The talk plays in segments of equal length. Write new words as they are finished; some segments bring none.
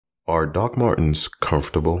Are Doc Martens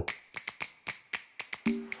comfortable?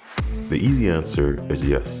 The easy answer is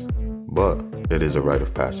yes, but it is a rite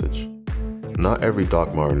of passage. Not every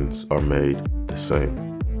Doc Martens are made the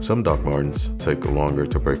same. Some Doc Martens take longer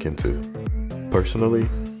to break into. Personally,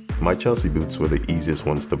 my Chelsea boots were the easiest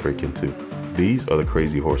ones to break into. These are the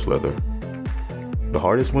crazy horse leather. The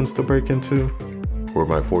hardest ones to break into were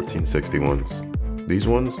my 1460 ones. These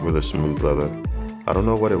ones were the smooth leather. I don't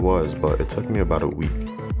know what it was, but it took me about a week,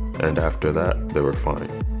 and after that, they were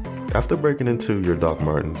fine. After breaking into your Doc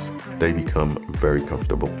Martens, they become very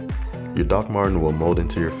comfortable. Your Doc Marten will mold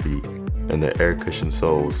into your feet, and the air cushioned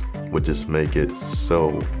soles would just make it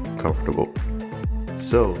so comfortable.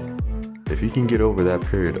 So, if you can get over that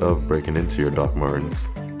period of breaking into your Doc Martens,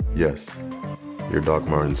 yes, your Doc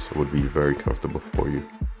Martens would be very comfortable for you.